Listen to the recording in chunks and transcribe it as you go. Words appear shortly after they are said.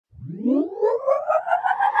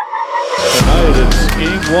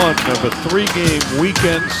one of a three-game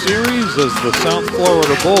weekend series as the South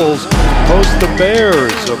Florida Bulls host the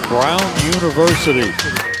Bears of Brown University.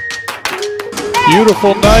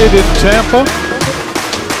 Beautiful night in Tampa.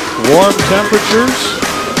 Warm temperatures,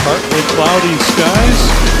 partly cloudy skies,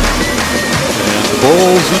 and the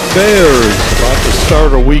Bulls and Bears about to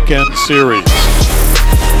start a weekend series.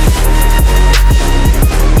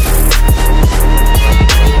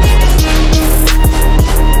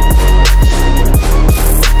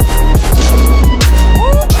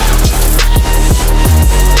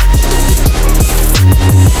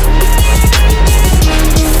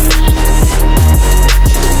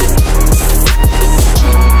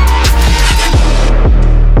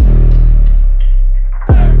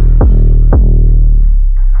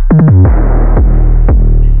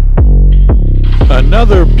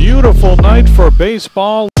 Another beautiful night for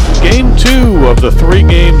baseball. Game 2 of the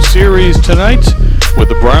three-game series tonight with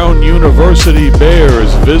the Brown University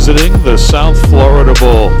Bears visiting the South Florida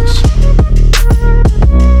Bulls.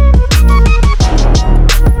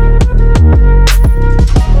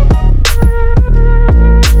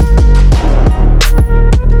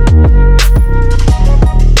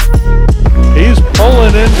 He's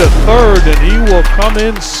pulling into third and he will come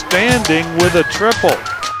in standing with a triple.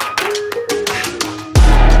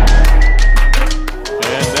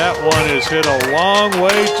 That one is hit a long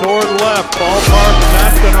way toward left. Ballpark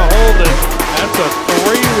not going to hold it. That's a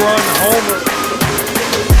three-run homer.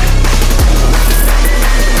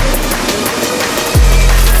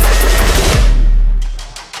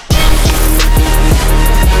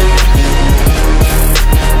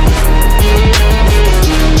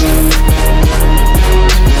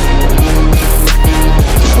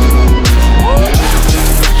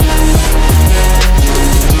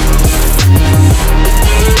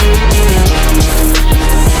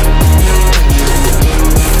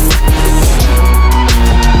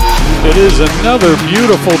 It is another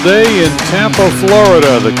beautiful day in Tampa,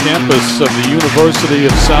 Florida, the campus of the University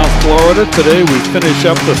of South Florida. Today we finish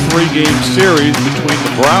up the three-game series between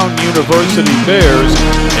the Brown University Bears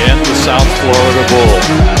and the South Florida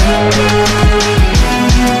Bulls.